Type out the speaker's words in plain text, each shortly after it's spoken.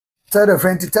Tell a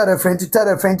friend to tell a friend to tell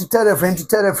a friend to tell a friend to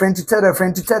tell a friend to tell a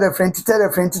friend to tell a friend to tell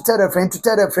a friend to tell a friend to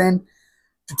tell a friend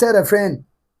to tell a friend.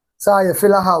 Saya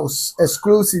Filler House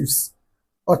exclusives,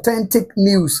 authentic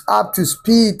news, up to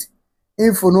speed,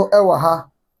 info no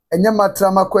ewaha. Enya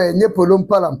matrama kwa enye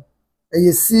polompalam.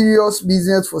 A serious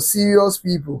business for serious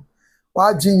people.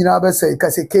 Wa jinyina be say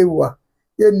kasekewa.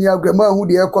 Ye ni agrema hu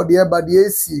de ekọ de eba de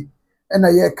esi. Ena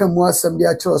ye kan mu asem de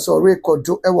a kire so record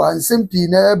to ewa nsem pi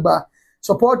na eba.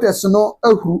 Supporters no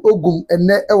ahuru ogum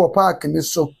enne ewo park ni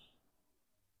so.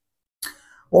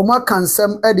 Oma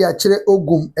kansem e de a kire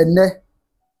ogum enne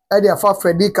e de afa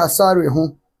Fredi Asare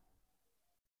ho.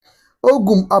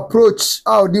 Ogum approach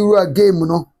how the game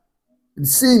no. It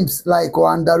seems like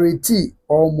or underrated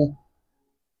almost.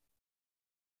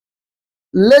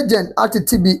 Legend at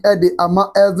TB Eddie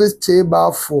Ama Elvis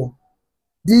Cheba for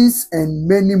this and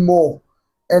many more.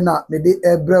 Ena me de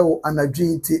ebreo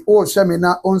anadwinti. O shame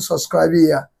na unsubscribe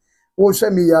here. O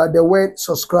shame ya the word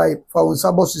subscribe for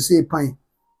unsabo to say pine.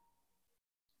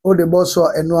 O the boss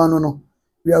or no.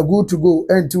 We are good to go.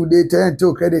 Until data,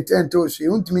 until credit, until she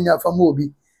untiminya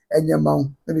famobi and your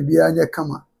mount. Maybe be anya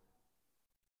kama.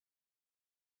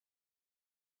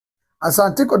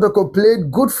 Asante Kotoko played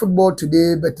good football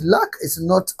today, but luck is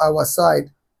not our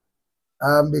side.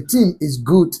 The team is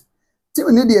good. Team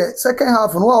in the second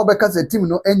half, and what because the team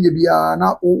no NJBR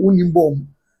now winning bomb.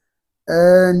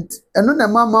 And another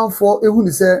man for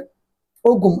who say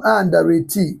Ogum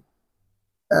underrated.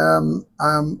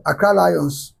 Accra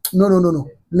Lions. No.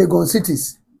 Legon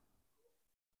Cities.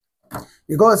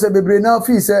 Because the now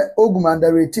fee say Ogum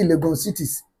underrated Legon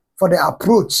Cities for the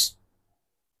approach.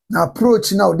 Na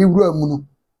approach now di wura mu no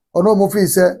ono mo fi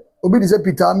se obi di se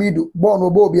Peter Amidu ball no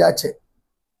bo bi ache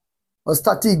o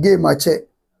start game ache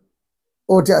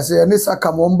o ti ase ne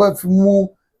saka mo mba fi mu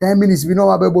 10 minutes bi no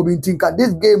ma be bo bi tinka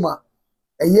this game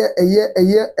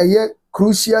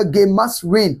crucial game must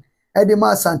win e de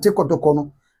ma Asante Kotoko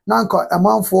no na nka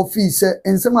amanfo fi se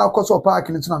ensem akoso park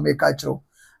ni tuna make achiro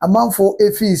amanfo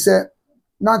e fi se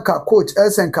na nka coach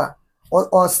Esenka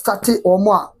or start o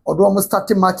mo a odo mo start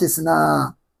matches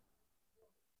na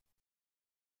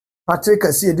Patrick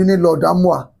Asare do Lord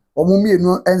Amwa or Mummy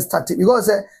and started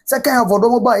because second half of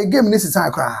the game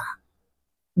necessary cry.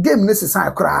 Game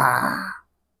necessary cry.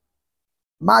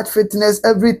 Match fitness,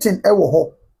 everything ever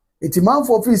ho. It's a man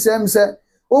for free say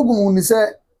Ogum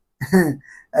say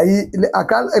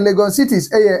Legon Cities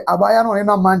abayano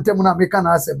ena mantem na meka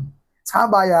na asem. Sa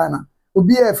abayana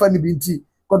obi e fa ni binti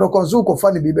kodokonzo ko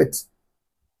fa ni bibet.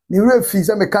 Ni refi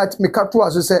say meka to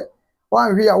aso say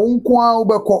one here wonko a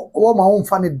ubeko wo ma won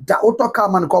fa ne da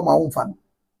otoka man ko ma won fa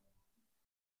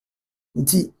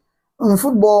nti in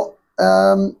football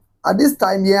at this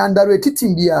time you underrated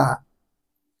team bia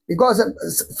because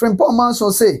Frimpong man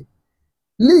so say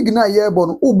league na ye bo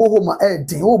no ubo homa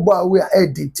edin ubo awe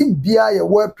edin team bia ye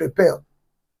well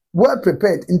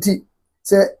prepared nti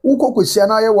say ukokosia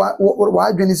na ye wa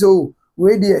adwene so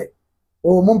we dey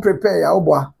o mum prepare ya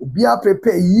obo bia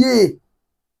prepare ye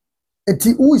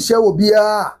eti ushe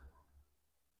obia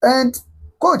and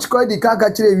coach called the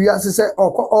kaka chire wi ase say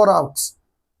all out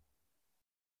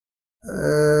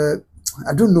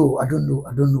I don't know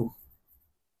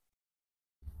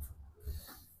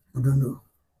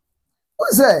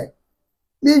what say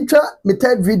me twa me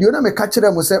third video na me catch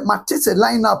them say match a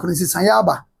line up ni sisan ya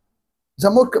ba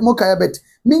mo kaya bet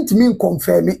me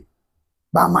confirm me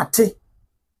ba mate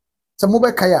se mo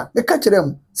be kaya me catch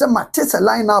them say match a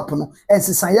line up no en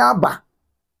sisan ya ba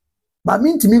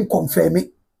me confirm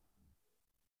me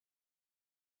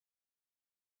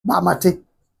ba mate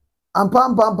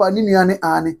ampa ni nuane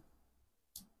ane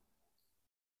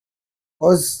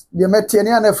os de metie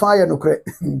ne ane fa ye no kre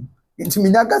nti me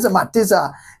nyaga se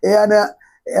matesa ana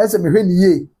ese me hwe ni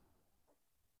ye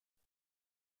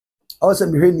o se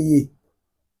me hwe ni ye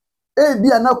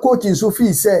bia na coaching so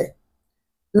fi se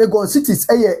Legon Cities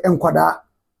enkwada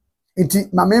nti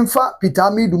ma memfa Peter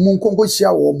Amidu mu nkonko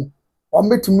hia wo mu o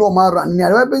metim no ma ran ni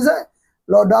ala be se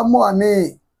Lord Amo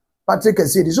ane Patrick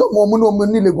Asare so mo no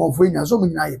ni Legon fo nya so mo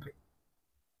nyina yepe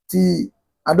ti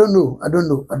I don't know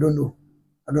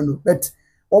but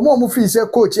omo fi se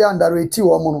coach ya underrated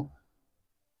wo mo no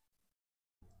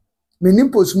menim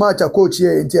post match coach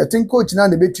here nti I think coach na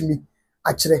betumi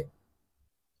a kire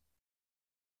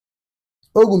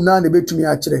Ogum na betumi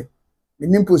a kire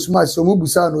menim post match so mo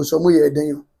busa no so mo ye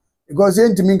den because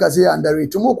ntimi nka say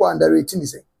underrated mo ko underrated ni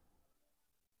say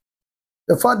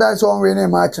the father is on winning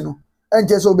match no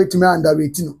enje so betumi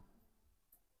underrated no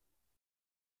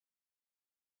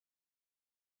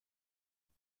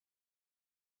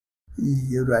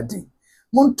Yeradi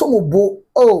Montomo bo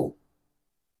oh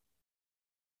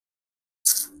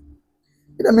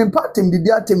ida me patem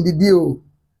didi atem didi o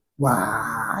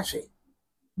waahwe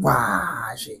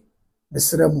waahwe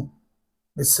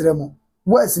mesremu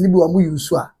words ni bi wa mu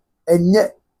use a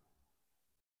enye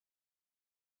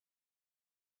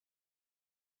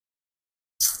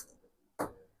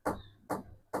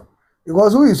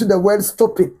because we use the word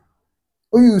stupid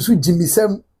we use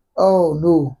jimisem oh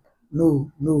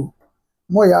no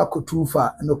mo ya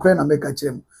akotufa no kre na meka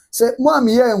kirem se mo am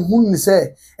ye hu ni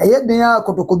se eye den ya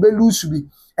kotokobe lusu bi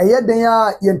eye den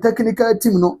ya ye technical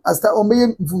team no asta o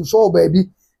meye mfunso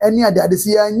baabi eni ade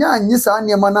se ya nya anyi sa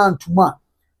ne ma na antuma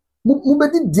mu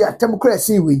bedi di atem kra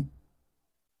sin we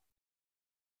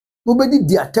mu bedi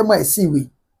di atem a sin we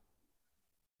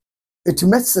etu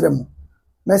mesrem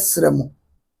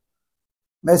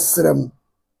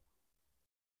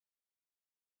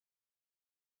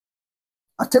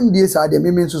atem die sa de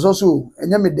me nso so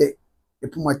enya me de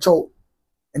epuma chaw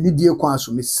eni die kwan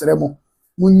so mesrem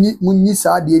munyi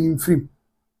sa de ni mfrim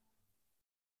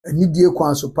eni die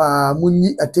kwan so pa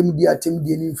munyi atem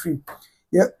die ni mfrim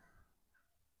ye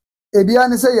ebia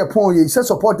ne say ye pon ye say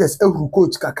supporters ehuru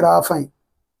coach kakra afan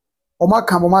o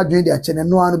maka mo madwen de ache ne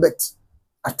no anu bet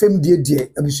atem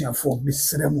die abusuafo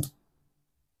mesrem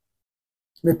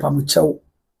me pam chaw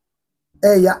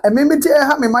ya ememete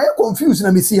ha me ma ye confuse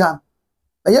na mesi ha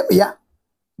ya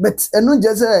but eno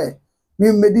je say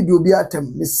me medi di obi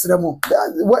atem mesrem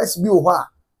words bi o ha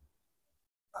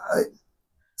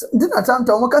didn't time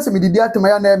to almost me did at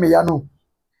my name ya no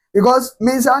because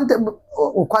me sante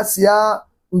okwasia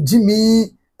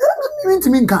ujimi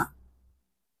me nka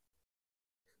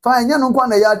fine nya no kwa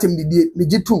na ya atem didie me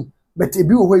gitum but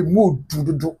ebi wo hoi mu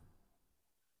dududu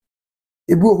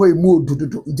ebi wo hoi mu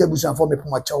dududu njabusan fo me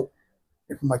poma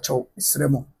chaw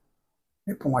sremo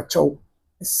me poma chaw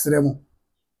sremo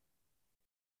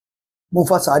mo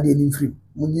fa sa de ni mfiri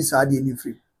mo nyi sa de ni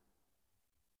mfiri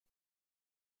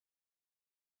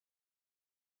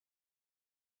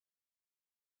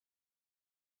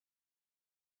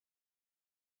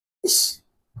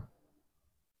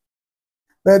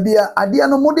baby ade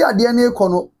no mode ade na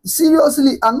ekono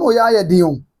seriously ano ya ye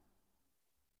den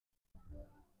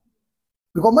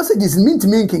because messages mean to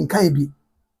me can be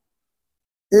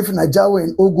if Najawa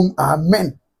and Ogum are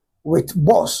men with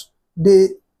boss they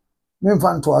men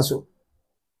fan to aso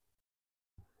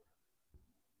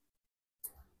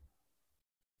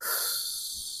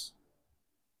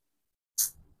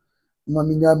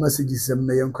maminya messages sem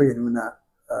na yenko yenu na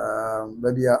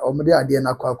baby omode ade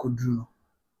na kwa koduru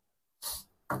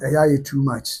ya too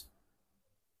much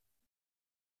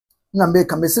na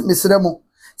mbeka mesremo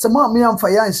se mo am yamfa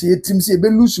ya nse yetim se be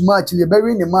lose match ne be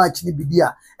win match ne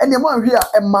bibia ene mo ahwe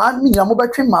a ma nyina mo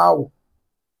betwe ma wo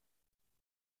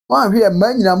mo ahwe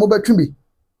ma nyina mo betwe bi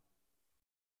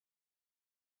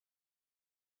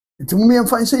etim mi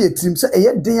yamfa nse yetim se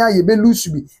eye den ya ye be lose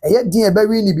bi eye den e be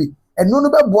win bi eno no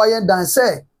be boa ye dan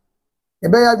se e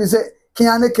be ya bi se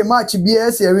kian ne ke match bi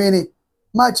e se win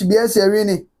match bi e se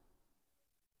win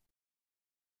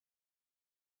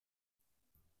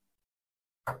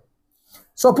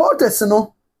supporters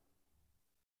no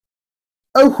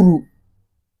ahuru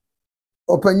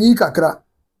opanyi kakra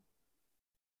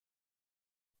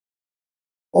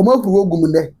omahuru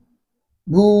Ogum ne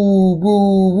bu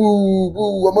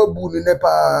omabu ni ne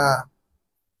pa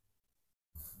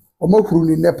omahuru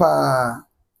ni ne pa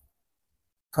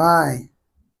fine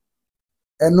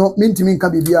eno mintimi nka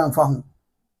bibia amfa ho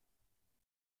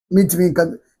mintimi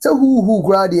nka se hu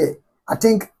kra de I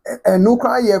think eno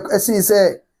kra ye esin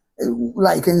say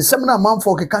like in seminar man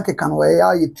for keka no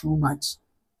ya too much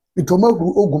it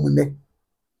omahuru Ogum ne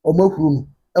omahuru no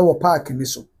e wo park ni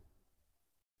so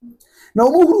na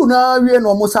omahuru na wie na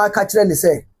omusa aka kire ne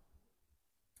say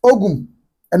Ogum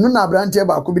eno na abrante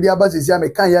ba ko bi dia basisi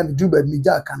amekan ya me duba mi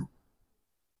ja aka no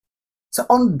so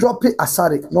on drop it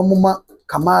Asare no mama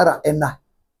Camara ena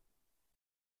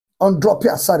on drop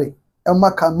it Asare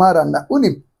ema Camara na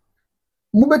unim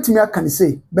mu betimi aka ne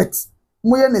say but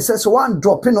moye ne say so one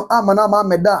drop no amana ma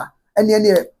meda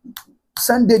ene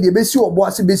Sunday de besi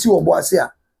oboase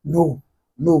a no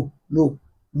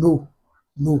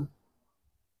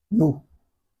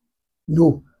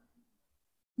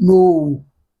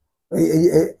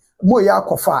mo ya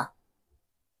kofa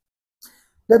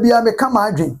da bia me kama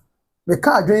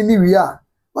adwen ni wi a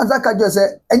wanza ka jo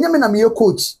say enye me na me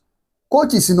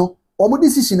coaches no omo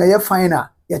decision na ye final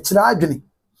ye kira adwen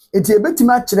eti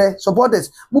ebetima kire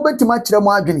supporters mu betima kire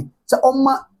mo adwen say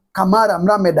omma Camara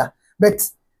mrameda but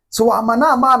so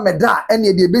amana ma meda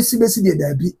ene de besi de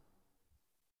dabi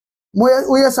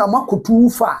mo ye sa makotu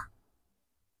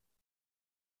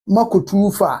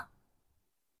fa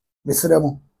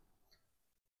mesremo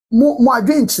mo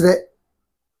adwen kire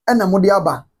ena mo de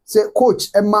aba say coach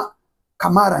Emma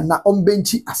Camara na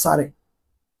ombenchi Asare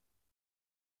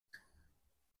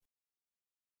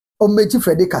ombenchi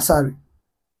Freddy Kasari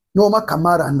no ma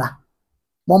Camara na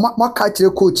mo ka kire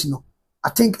coach no I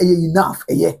think enough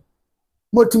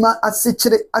motima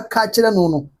asechire aka kire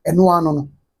no eno ano no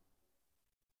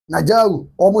na jawu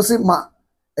omusi ma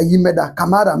meda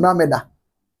Camara mra meda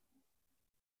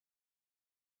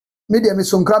media me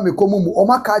sonkra me komu mu o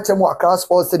maka ache mu Accra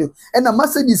Sports Stadium na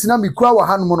messages na me kura wa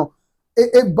hanom no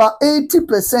ba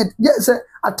 80% yes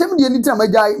atem de ni time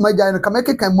majai no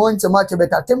kameke kan mo ntem ache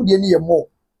bet atem de ni ye mo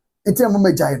enti mo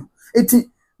majai no enti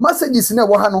messages na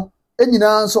wo ha no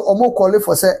enyina nso o mo call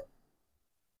for say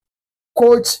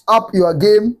coach up your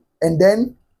game and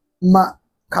then ma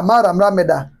Camara mra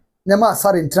meda na ma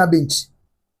Asare ntra bench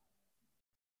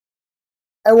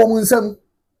wo mu nsam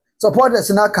supporters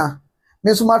na ka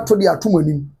me so mato de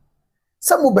atomanim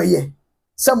samo beye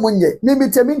samo nye me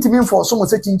ntimi force mo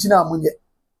se chinchina amunye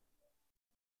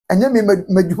enye me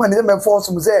madwuma ne me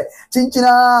force mo se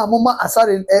chinchina moma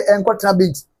Asare enkwatena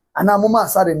bench ana moma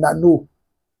Asare na no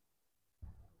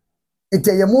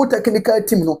ite ye mo technical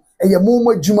team no ye mo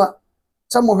madwuma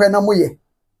samo hwe na moye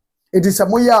it is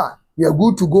samo ya we are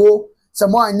good to go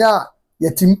samo anya ye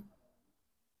team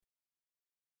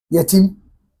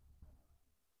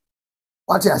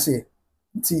what I say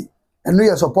ti enu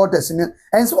your supporters ni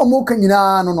enso omo ka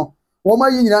nyina no wo ma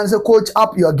yi nyina say coach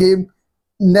up your game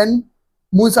then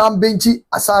Musa benchi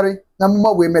Asare na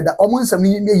mama we meda omo nsam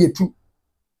ni yetu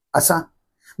asa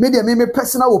media me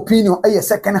personal opinion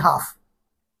second half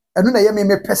enu na ye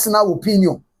me personal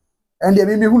opinion and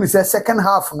the me hu say second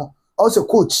half no also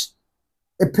coach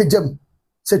pejam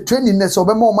say training na so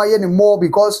be ma ye ni more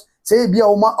because say bia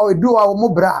o ma o do a mo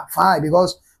bra fine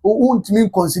because won't mean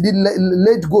consider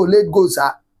late go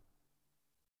sir.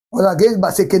 Or against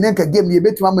Basekenenka game you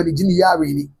bet my manage ni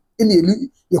yari ni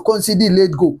you consider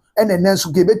late go and then so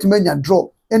give it many draw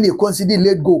and you consider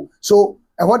late go so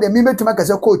and what they mean to make as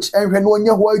a coach and when one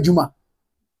year who juma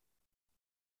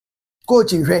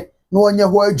coaching no one year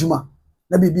who juma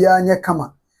na bibia anya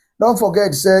kama don't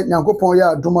forget say Nyankopon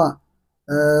ya adoma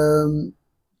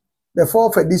the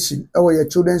 4th edition our your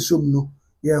children's room no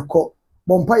ye ko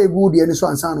bompa ye good ye ni so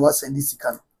ansan wa send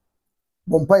sika no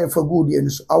bompa ye fa good ye ni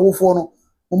so awofo no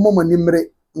momma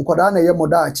nimre nkoda na ye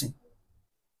modaachi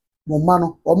momma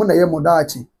no omo na ye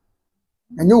modaachi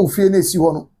enye ofie na esi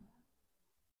ho no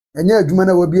enye adwuma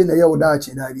na wabie na ye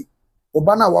wodaachi dadi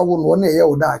oba na wawo no na ye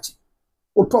wodaachi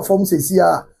otofom sesi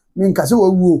a minka se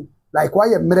wawuo like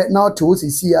why ye mre na oto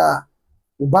sesi a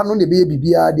oba no ne be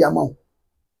bibia di ama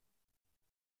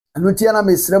anu tia na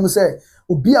mesrem se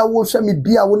obi a wo hwe me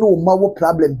bia wo ne wo ma wo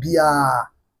problem bia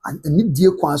ani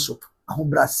die kwan so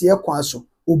ahobrase kwan so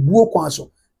obuo kwan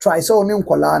so try so ne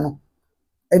nkola no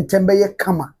entembe ye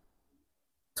kama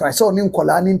try so ne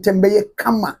nkola ne entembe ye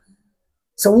kama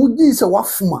se wugi se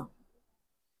wafuma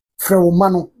frɛ wo ma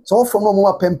no se wo from no mo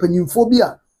apempanyimfo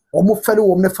bia o mo fere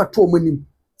wo me fato o manim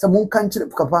se mo nka nkyere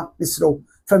papa misro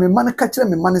frɛ me man ka kyere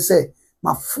me man se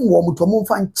mafo wo mo to mo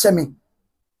mfa nkyɛ me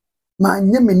ma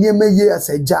nye me niema ye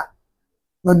asagya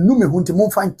na nu me hunti mo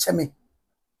mfa nkyɛ me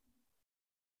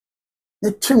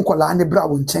ne twe nkola ne bra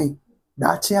wo nkyɛn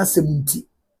da akye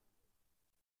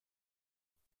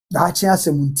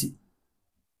asemunti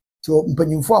so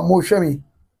mpanyimfo a mo hwɛ me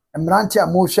emrante a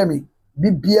mo hwɛ me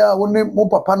bibia wo ne mo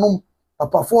papa no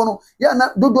papafo no ya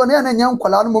na dodo na ya na nya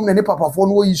nkola no mom na ne papafo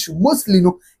no wo issue mostly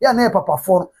no ya na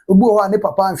papafo no obi ho a ne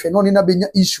papa anhwɛ no ne na benya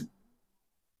issue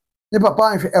ne papa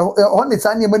anhwɛ ho ne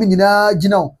sa ne ma ni nyina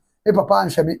gina o me papa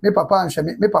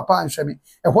anhwɛ me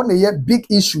ho ne ye big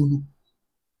issue no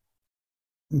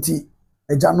nti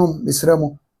ejanom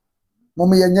misremo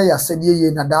mom ye nya yasede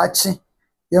ye na daachi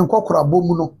ye nkokora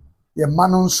bomu no ye ma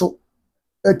no nso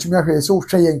atumi ahwɛ se wo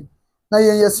hwɛ yen na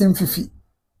yen yesim fifi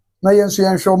na yen so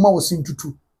yen hwɛ o ma wo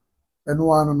sintutu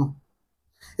eno anu no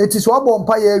eti so abo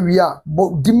mpa ye awi a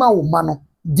dima wo ma no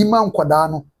dima nkoda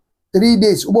no 3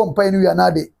 days obo mpa ye wi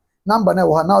na de number na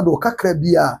wo ha na do kakra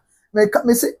bia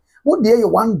me se wo de ye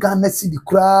 1 Ghana cedi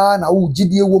kura na wo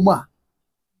gidie wo ma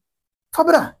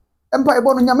fabra mpa e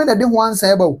bo no nyame na de ho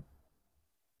ansa e ba wo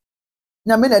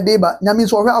nyame na de ba nyame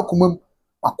so hwɛ akomam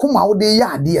akoma wo de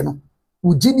ya ade no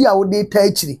wo gidie a wo de ta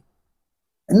akiri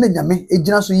enne nyame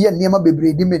ejina so ye niema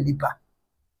bebre di medipa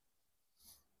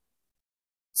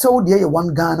so wo de ye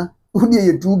 1 Ghana wo de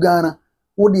ye 2 Ghana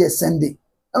wo de ye sende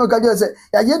ameka je say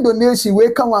ya ye donation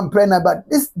we can one prayer but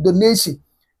this donation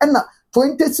enna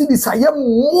 20 cedis aye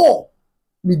more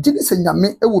me gidi se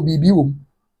nyame e wo bibi wo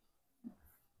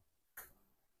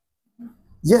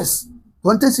yes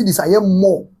 20 cedis aye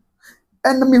more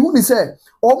and me hu ni say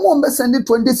omo mbe send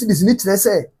 20 cedis ni kire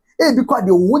say e bi kwa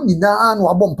de wo nyina na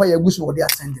wabɔ mpa ya gusu wo de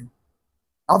ascending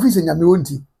afise nyame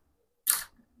wonti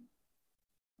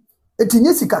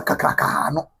etinye sika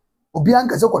kakaka no obi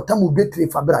anka se kotam obi tre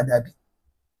fabra da bi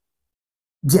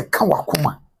de ka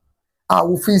wakoma a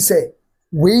wo fi se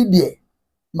we de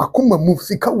makoma mu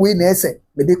sika we na ese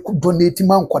me de donate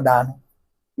man koda no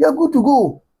ya good to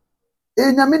go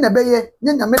nyame na beye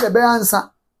nyame na beye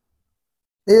ansa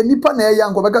nipa na eya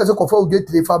nko beka se kofa obi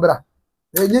tre fabra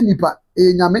nye nipa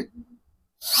nyame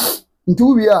ntu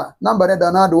wi a number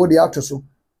da na do de atoso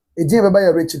ejin beba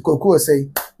ya rich koku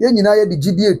sei ye nyina ye de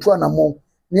gidi etu anamo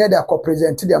ne de akọ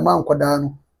present de man koda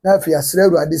no na afi asra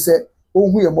ruade se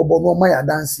ohun ye mobo no ma ya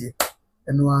dance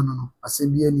eno ano no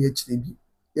asebia ni akire bi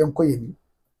yenko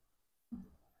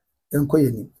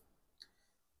yeni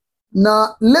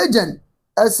na legend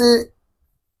ase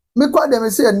me kwa dem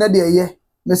se na de eye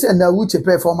me se na Awukye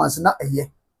performance na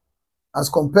eye as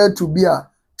compared to be a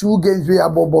 2 games we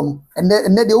abobo no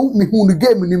ene de me hu no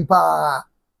game ni mpa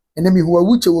ene me hu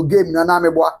Awukye wo game na me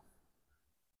boa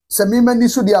se me mani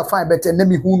so dia fine but ene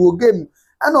me hu no game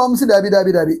ana om se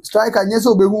dabi striker nye se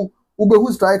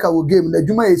obehu striker wo game na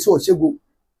dwuma ye se o shego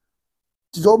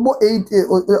Zobo 8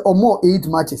 or more 8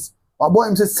 matches. Wabo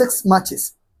him say 6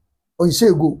 matches. On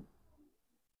shego.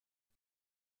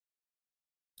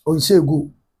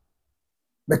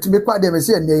 But me kwa dem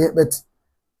say na but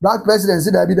black president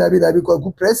say dabi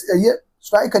ko press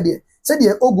striker there. Say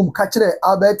the Ogum ka kire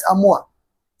Albert Amoa.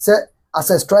 Say as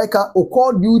a striker o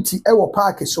call duty e wo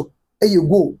park so e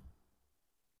go.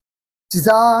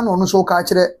 Tiza no so ka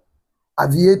kire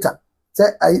aviator. Say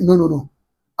no.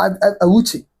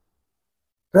 Awukye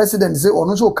president say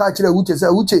ono so ka kire Awukye say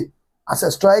Awukye as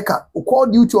a striker o call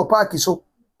duty o park so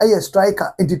e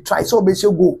striker and try so be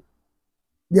go.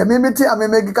 The memete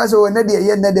amemeki ka so na de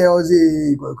ye na de o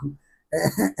say kwaku.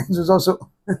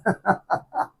 So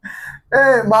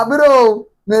my bro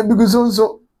me biguso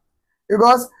so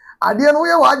because ade no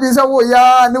ye wa je say wo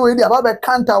ya na we dia ba be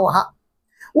counter wo ha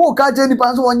wo ka je ni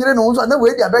pan so wonyere no so na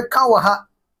we dia be kan wo ha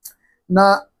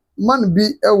na man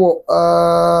bi ewo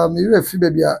me refi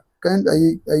baby a kan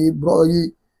ayi bro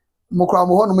yi mokra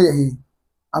mo hono mo ye hi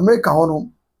America hono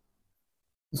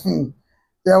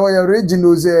ya wo ya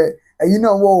regional ze ayi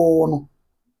na wo no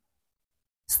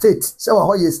state say wa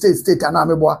ho ye state ana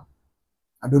me boa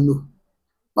I don't know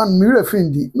man me refi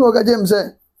ndi no ga jem say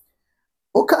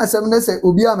o ka asem na say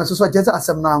obi a meso so je say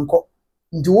asem na anko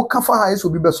ndi wo ka fa ha eso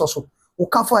bi be so so wo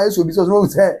ka fa ha eso bi so so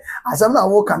say asem na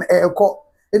wo kan eko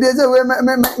it is a way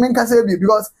me nka say bi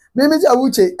because me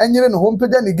Awukye anyere no home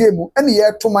page na game ene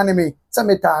ye to mane me say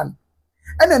me tan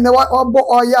ene ne wa bo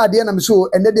oya ade na me so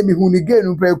ene de me hu ni game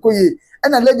no pre koye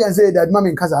ene legend say that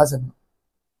mama nka sa asem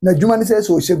na djuma ni say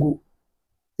so shego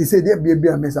he say dey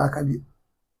bia me sa aka bi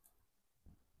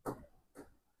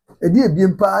e dey bia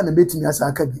mpa na betimi asa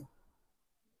aka bi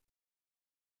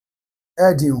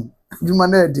edi djuma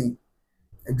na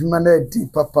edi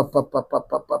papa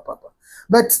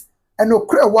but eno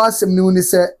kra wa asem ni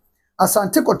say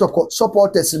Asante Kotoko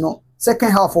supporters no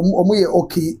second half omo ye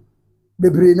okay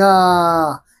bebre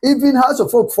na even house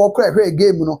of folk for cry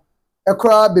game no e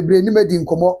kra bebre ni medi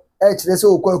nkomo e kire se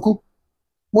okwaku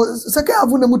mo second half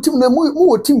na mutim na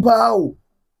mu team pa o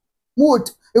mu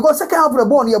because second half the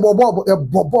ball ye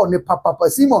bobo ne papa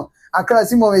Simon akra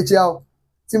Simon mechiao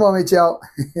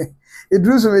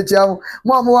Idrusu mechiao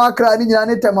mo akra ni nyina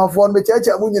ne temafo no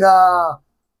mechiacha mu nyina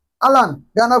Alan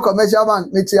Ghana commercial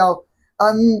bank mechiao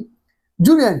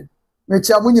Julian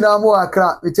mechia munyina mo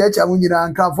akra mechecha munyina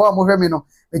nkrafo a mohwemi no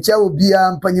mechia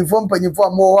obia mpanyimfo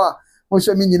mo wa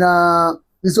mohwemi nyina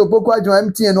bisopoku adwo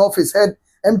MTN office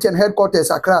MTN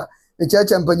headquarters akra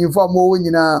mechecha mpanyimfo mo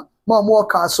nyina mo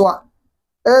ka so a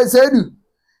sedu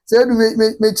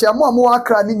mechia mo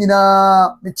akra ni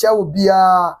nyina mechia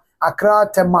obia akra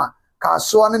tema ka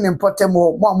so ne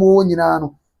mpotemo mo nyina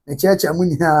no mechecha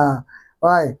munyina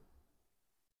why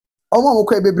omo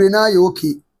ko bebre na ye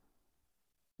okay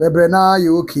bebre na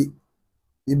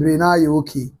ye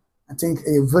okay I think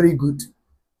very good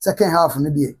second half no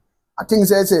dey I think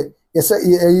say yes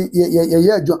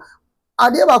ye adwo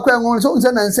ade ba kwa ngon so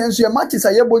say na nsenso ye matches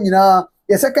ayebo nyina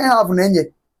ye second half na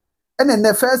enye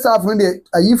ene first half no dey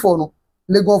ayifo no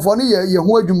legonfo no ye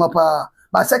ho adwuma pa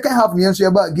but second half no yenso ye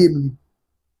ba game ni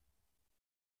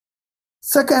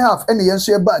second half ene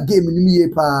yenso ye ba game ni mi ye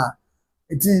pa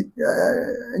eti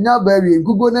nya ba wi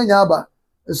gugo na nya ba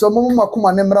so mo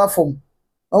makoma ne mra fom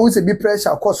ahun se bi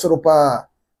pressure kosoro pa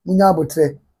munya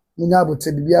abotre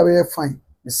bibia we fine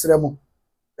mesre mo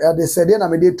ya de sede na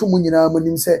me de tu munyina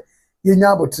manim se yenya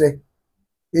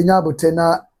abotre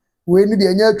na we ni de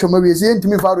enya atwama we se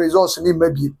ntimi fa results ni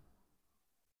mabie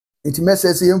eti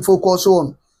message ye focus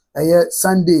on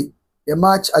Sunday a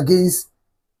match against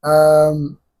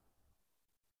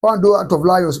Pando out of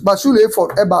Lions. Basule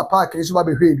Effort Eba Park is what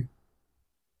be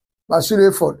Basule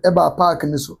Effort Eba Park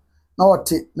in so. Now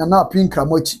what na pink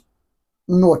Kramochi.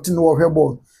 No what no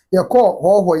ball. Ya call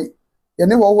Hawaii. Ya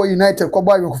never United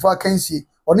Koba Yufa Kensi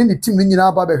or any team in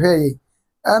Aba Behe.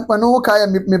 And when no kaya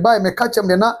me buy me catch them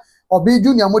na or be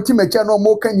junior motimator no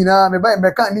more can me buy me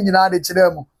can't in the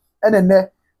chidemo. And then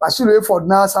Basule Effort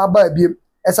na Saba Bim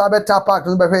as I better park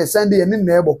on Behe Sunday and in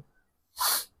neighbor.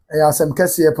 Some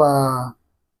Cassia pa.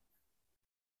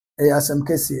 Asem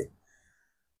kese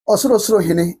osoro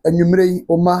hene anwumrei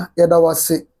oma yeda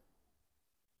wase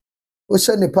o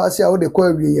hye ne paase a wo de kwa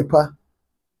awie pa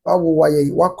wawo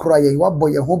waye wakora ye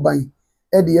waboye ho ban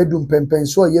e de yadum pempen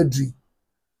so yadri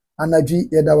anadwi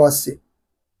yeda wase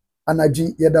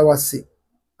anadwi yeda wase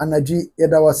anadwi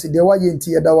yeda wase de waye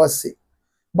nti yeda wase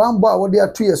bambo a wo de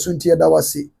ato yeso nti yeda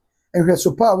wase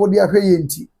ehweso pa a wo de ahwe ye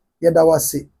nti yeda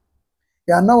wase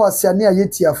ya na wase ane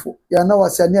ayetiafo ya na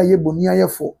wase ane ayeboni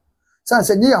ayefo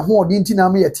sanse nye ya ho odi nti na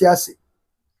me yete ase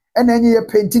ena nye ye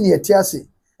penti ne yete ase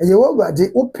eye wo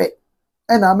awurade upe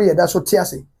ena me yeda so te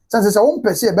ase sanse sa wo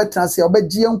mpɛ se ye betra ase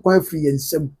obagye nkwa afiri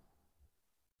yensem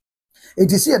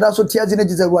enti se yeda so te ase ne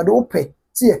gize awurade upe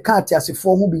se ye ka ate ase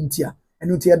fo ho bi ntia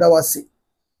enu te yeda wase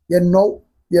ye no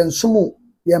ye nsomu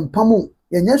ye mpamu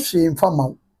ye nya hwe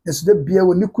mfama esu de bia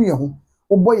wo niku ye ho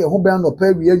wo ye ho ban no pa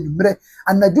wi anwumre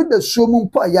anadwo da suo mu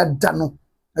mpo ya da no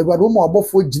awurade wo ma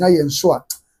obofo gina ye nso a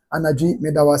anadwi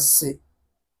medawase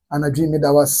anadwi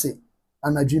medawase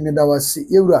anadwi medawase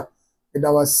yewura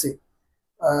medawase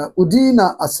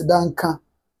udina asidanka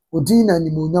udina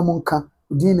nimunyam nka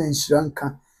udina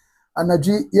nshranka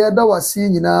anadwi yedawase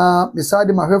nyina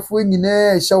misade mahwefo nyina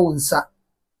ehya wonsa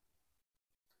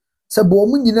sebo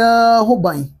mu nyina ho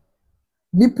ban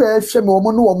nipa ehwe me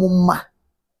omo no omo ma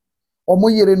omo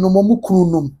yere no omo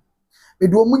kununum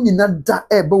ede omo nyina da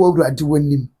ebe wawurade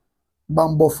wanim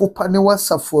bambofo pane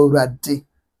wasafo awurade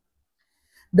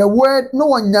the word no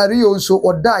one nyare yo so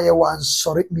oda ye wan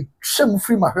sore mi twem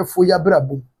free mahwefo ya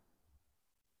brabom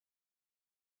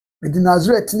medi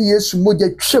Nazareth ni Yesu moja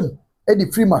twem e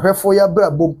di free mahwefo ya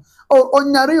brabom o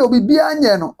nyare yo bibia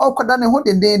anye no okoda ne ho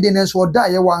denden ne so oda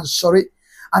ye wan sore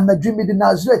anadwe medi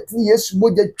Nazareth ni Yesu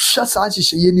moja twa sa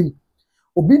nhihye yenim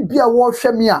obibia wo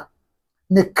hwe me a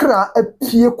ne kra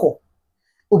apie ko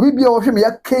obibia wo hwe me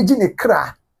ya keji ne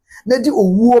kra na di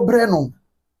owuo bre no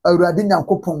awurade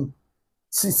nyankopon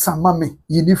si samame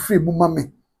yini free mu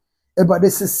mame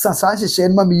ebade si sasa hyehyɛ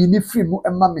no mame yini free mu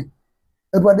emame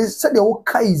ebade said wo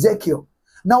kai Ezekiel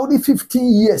na wo di 15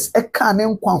 years e ka ne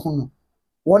nkwa ho no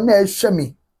won na ehwɛ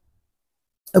me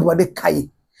ebade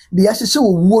kai de ya hyehyɛ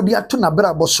owuo di ato na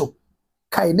brabo so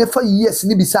kai ne fa years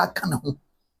ni bi sa aka ne ho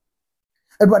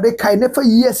ebade kai ne fa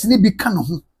years ni bi ka ne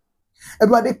ho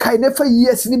ebade kai ne fa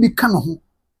years ni bi ka ne ho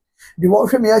de wo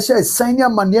hwe me ya hye san ni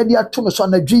amane de ato me so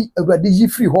anadwi awurade yi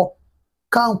free ho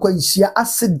kan kwanhia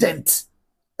accident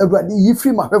awurade yi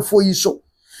free mahwefo yi so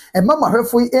e ma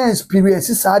mahwefo yi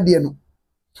experience saade no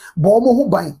bo mo ho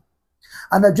ban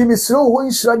anadwi me sere ho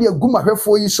nhira de agu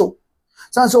mahwefo yi so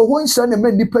sanse ho nhira ne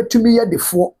ma nipa tumi ye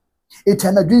defo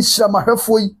etanadwi nhira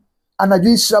mahwefo yi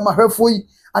anadwi nhira mahwefo yi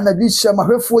anadwi nhira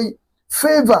mahwefo yi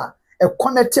favor e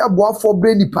connect aboafo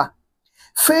bre nipa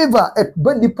favor e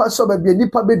banipa so ba bia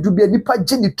nipa bedu bia nipa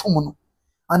gye tom no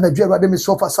anadwe awurade me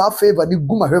so fa sa favor ni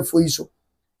gu mahwefo yi so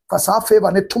fa sa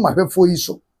favor ne to mahwefo yi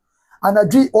so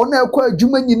anadwe ona ekwa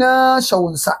adwuma nyina hya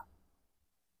wonsa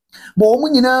bo omu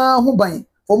nyina ho ban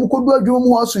omu kodu adwuma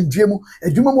mu asundwe mu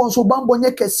adwuma mu so bambo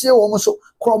nye kese wo mu so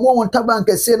kromo won taban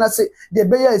kese na se de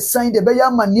beya esan de beya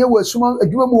amane wa asuma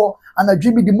adwuma mu ho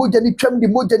anadwe bi di moja ni twam di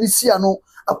moja ni sia no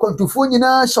akwantufo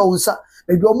nyina hya wonsa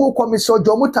ebi omu komiso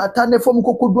jomu tata ne fom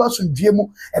kokodu asundwe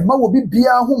mu ema wo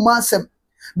bibia ho masem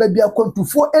ba bia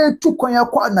kwantufo etu kwan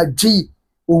akwa anadwe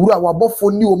owura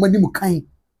wabofo ni wo manim kan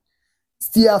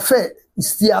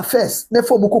stiafes ne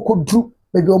fom kokodu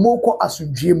ba bia omu ko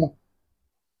asundwe mu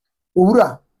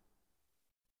owura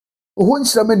oho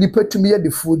nhyirama nipa tumi ye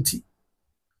defo nti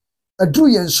aduru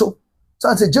yenso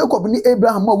sanse Jacob ni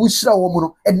Abraham a wuhyira wo mu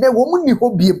no enne wo mu ni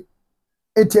hobiem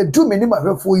enti aduru me ni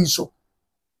mahwefo yi so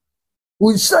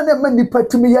unhyira ne ma nipa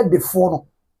tumi ye defo no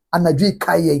anadwi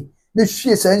kayen ne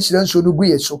hwie sa nhyira nso no gu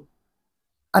ye so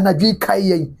anadwi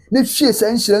kayen ne hwie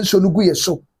sa nhyira nso no gu ye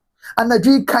so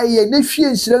anadwi kayen ne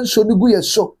hwie nhyira nso no gu ye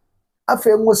so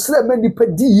afa ngosra ma nipa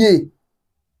diye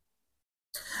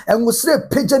engosra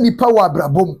peja nipa wa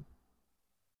abrabom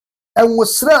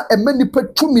engosra ema nipa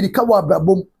tumirika wa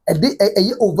abrabom ede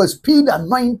eye overspeed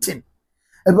anointing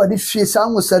everybody hwie sa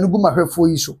ngosra no gu mahwefo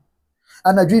yi so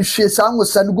anadwi hwie sa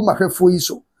ngosra no gu mahwefo yi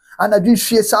so anadwo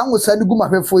hwie saa nwosa ne gu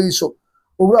mahwefo yi so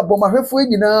owura bɔ mahwefo yi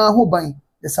nyinaa ho ban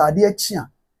de saade akyi a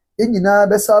nyinaa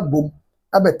bɛsa bom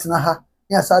abɛtena ha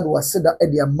ne asade waseda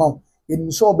de amaw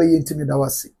enim so obɛyɛ ntimi da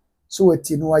wase so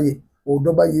wati no waye o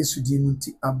doba Yesu di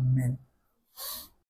nti amen.